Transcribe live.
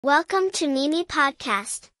Welcome to MieMie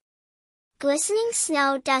Podcast. Glistening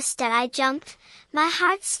snow dust that I jumped, my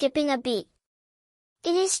heart skipping a beat.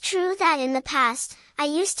 It is true that in the past, I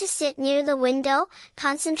used to sit near the window,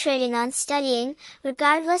 concentrating on studying,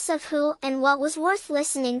 regardless of who and what was worth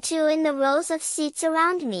listening to in the rows of seats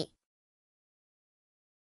around me.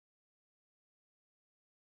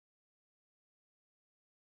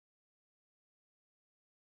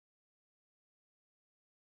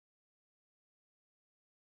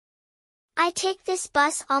 I take this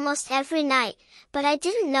bus almost every night, but I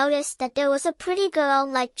didn't notice that there was a pretty girl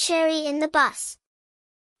like Cherry in the bus.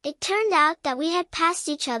 It turned out that we had passed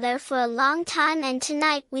each other for a long time, and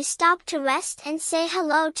tonight we stopped to rest and say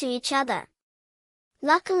hello to each other.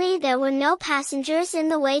 Luckily there were no passengers in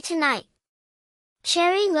the way tonight.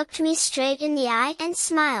 Cherry looked me straight in the eye and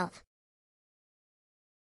smiled.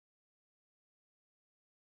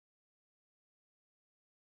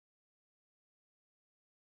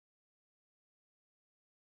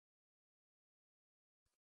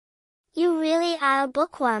 "You really are a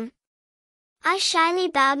bookworm." I shyly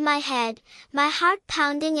bowed my head, my heart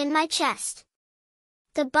pounding in my chest.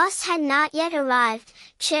 The bus had not yet arrived.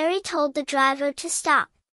 Cherry told the driver to stop.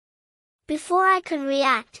 Before I could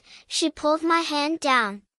react, she pulled my hand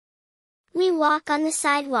down. We walk on the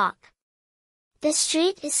sidewalk. The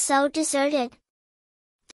street is so deserted.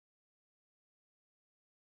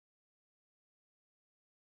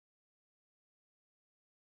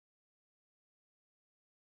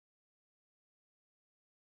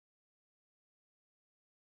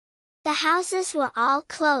 The houses were all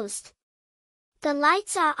closed. The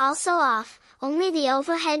lights are also off, only the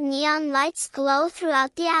overhead neon lights glow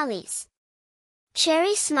throughout the alleys.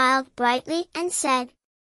 Cherry smiled brightly and said,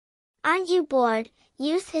 "Aren't you bored?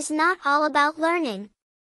 Youth is not all about learning."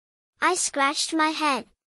 I scratched my head.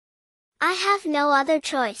 I have no other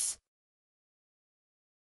choice.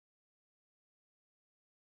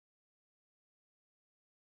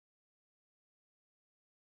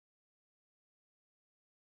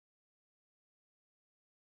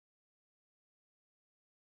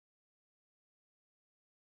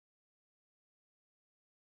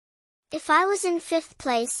 If I was in 5th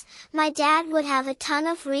place, my dad would have a ton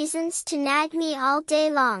of reasons to nag me all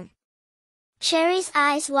day long. Cherry's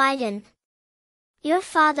eyes widened. "Your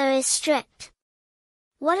father is strict."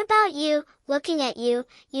 "What about you? Looking at you,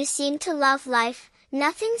 you seem to love life,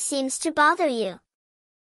 nothing seems to bother you."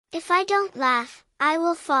 "If I don't laugh, I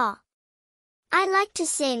will fall." "I like to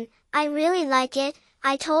sing, I really like it.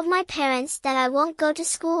 I told my parents that I won't go to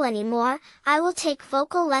school anymore, I will take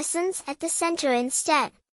vocal lessons at the center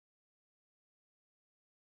instead."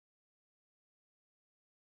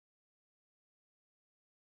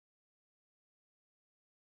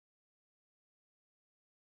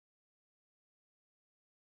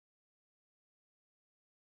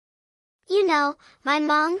 You know, my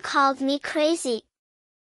mom called me crazy.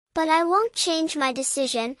 But I won't change my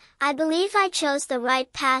decision. I believe I chose the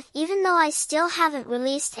right path even though I still haven't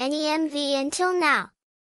released any MV until now.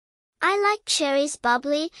 I like Cherry's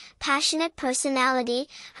bubbly, passionate personality,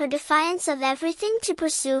 her defiance of everything to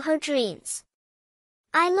pursue her dreams.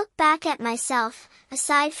 I look back at myself,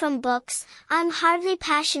 aside from books, I'm hardly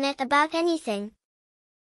passionate about anything.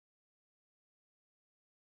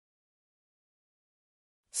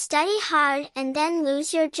 Study hard and then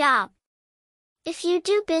lose your job. If you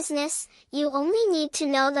do business, you only need to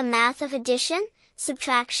know the math of addition,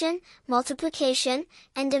 subtraction, multiplication,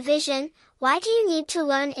 and division. Why do you need to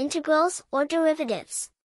learn integrals or derivatives?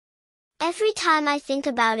 Every time I think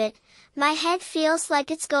about it, my head feels like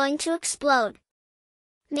it's going to explode.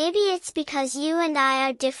 Maybe it's because you and I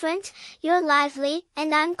are different, you're lively,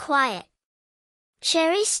 and I'm quiet.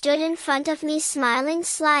 Cherry stood in front of me smiling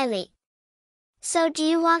slyly. "So do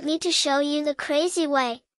you want me to show you the crazy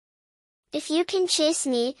way? If you can chase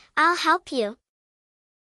me, I'll help you."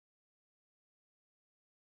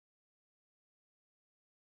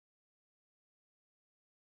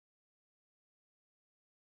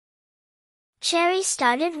 Cherry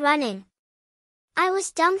started running. I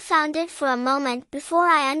was dumbfounded for a moment before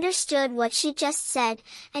I understood what she just said,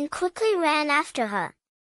 and quickly ran after her.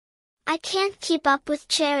 I can't keep up with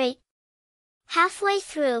Cherry. Halfway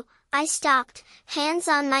through, I stopped, hands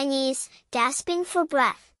on my knees, gasping for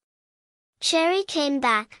breath. Cherry came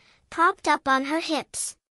back, propped up on her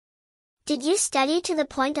hips. "Did you study to the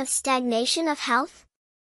point of stagnation of health?"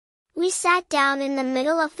 We sat down in the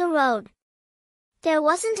middle of the road. There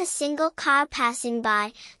wasn't a single car passing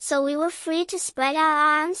by, so we were free to spread our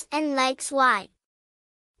arms and legs wide.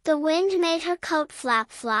 The wind made her coat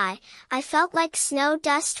flap fly. I felt like snow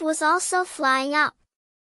dust was also flying up.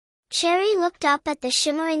 Cherry looked up at the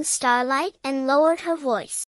shimmering starlight and lowered her voice.